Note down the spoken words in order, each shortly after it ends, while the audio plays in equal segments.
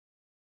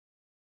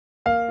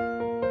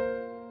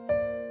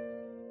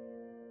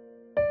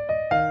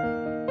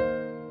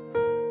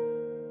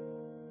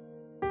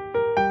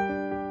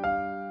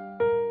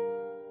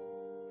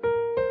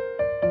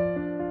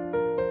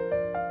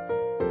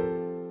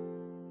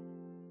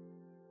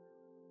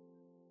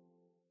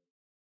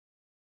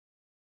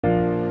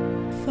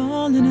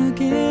falling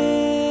again.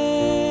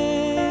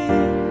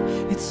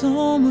 It's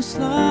almost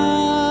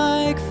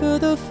like for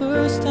the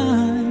first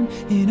time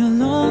in a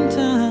long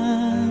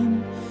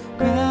time,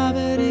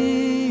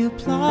 gravity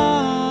applies.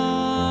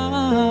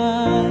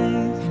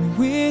 And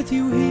with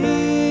you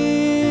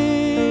here,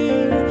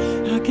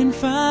 I can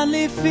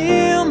finally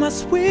feel my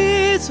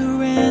sweet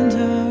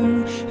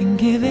surrender and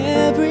give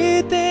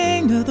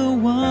everything to the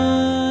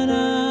one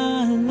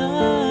I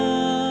love.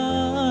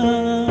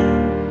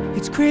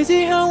 It's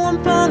crazy how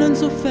I'm falling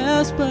so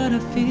fast, but I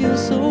feel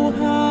so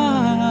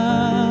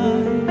high.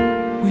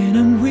 When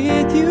I'm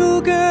with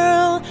you,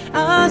 girl,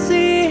 I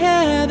see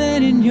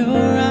heaven in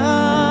your eyes.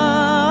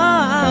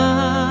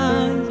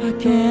 I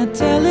can't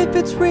tell if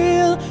it's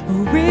real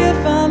or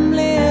if I'm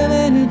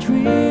living a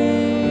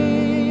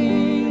dream,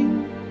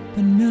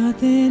 but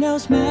nothing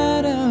else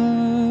matters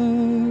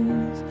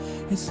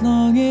as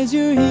long as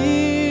you're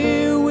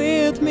here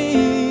with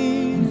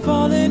me. I'm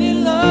falling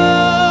in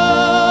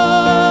love,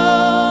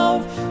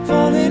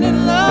 falling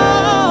in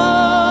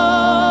love,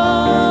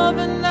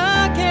 and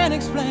I can't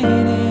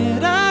explain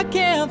it, I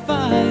can't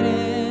fight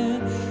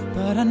it,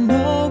 but I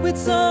know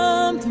it's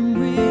something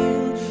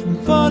real. I'm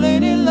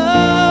falling in love,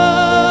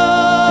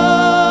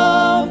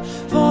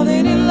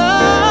 falling in love,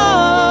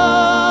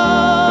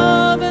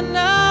 and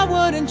I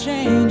wouldn't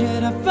change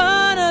it. I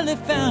finally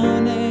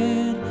found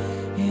it,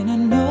 and I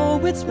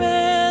know it's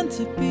meant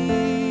to be.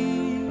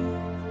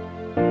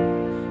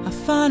 I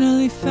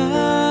finally found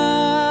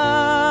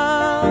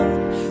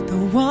the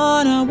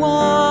one I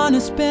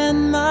wanna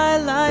spend my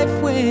life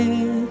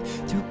with.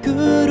 Through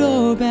good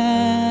or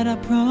bad, I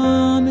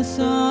promise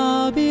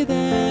I'll be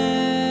there.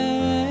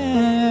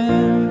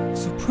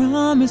 So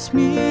promise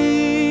me,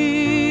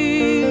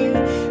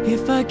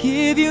 if I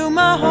give you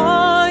my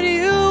heart,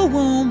 you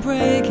won't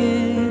break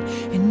it,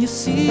 and you'll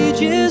see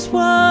just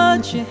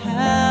what you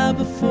have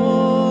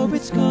before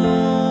it's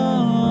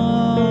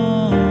gone.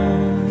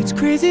 It's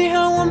crazy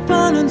how I'm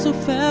falling so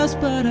fast,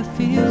 but I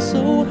feel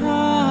so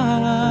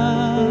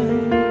high.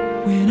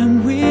 When I'm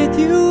with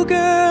you,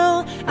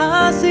 girl,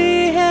 I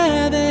see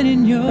heaven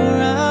in your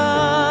eyes.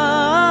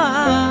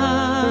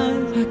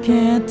 I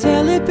can't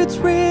tell if it's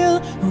real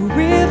or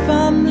if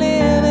I'm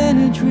living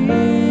a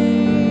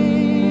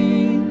dream,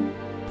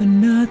 but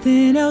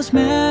nothing else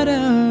matters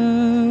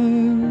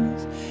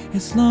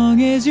as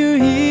long as you're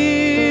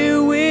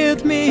here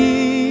with me.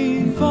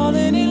 I'm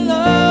falling in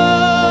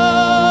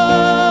love,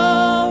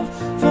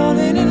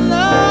 falling in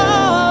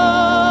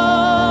love,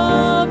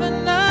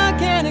 and I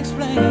can't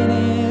explain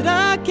it,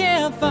 I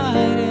can't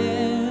fight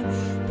it,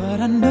 but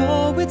I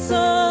know it's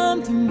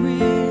something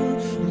real.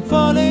 I'm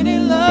falling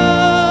in love,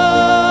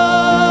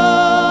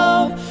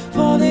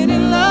 falling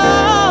in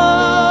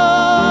love,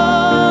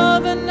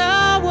 and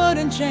I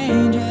wouldn't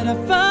change it. I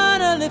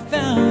finally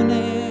found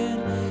it,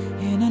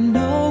 and I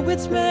know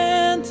it's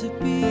meant to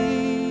be.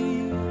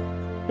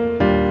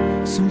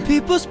 Some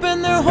people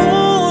spend their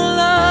whole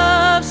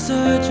lives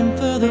searching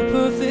for the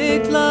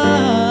perfect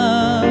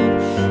love,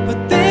 but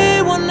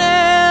they will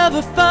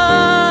never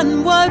find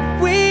what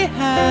we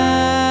have.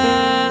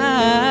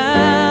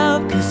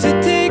 'Cause it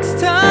takes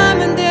time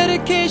and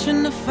dedication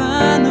to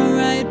find the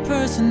right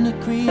person to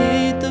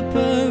create the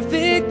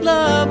perfect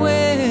love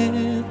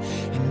with.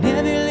 And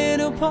every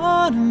little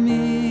part of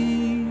me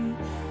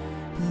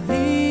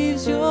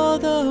believes you're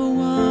the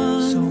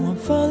one. So I'm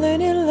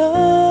falling in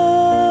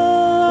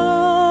love,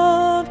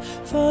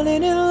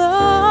 falling in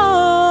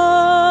love,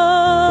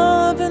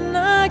 and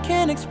I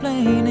can't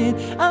explain it,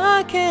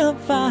 I can't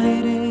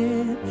fight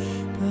it,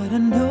 but I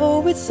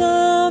know it's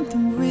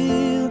something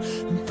real.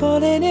 I'm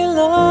falling in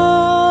love,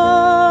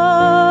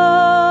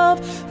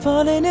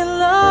 falling in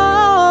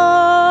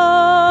love,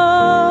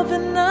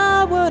 and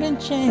I wouldn't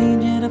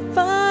change it. I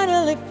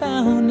finally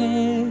found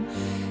it,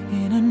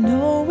 and I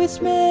know it's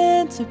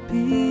meant to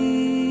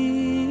be.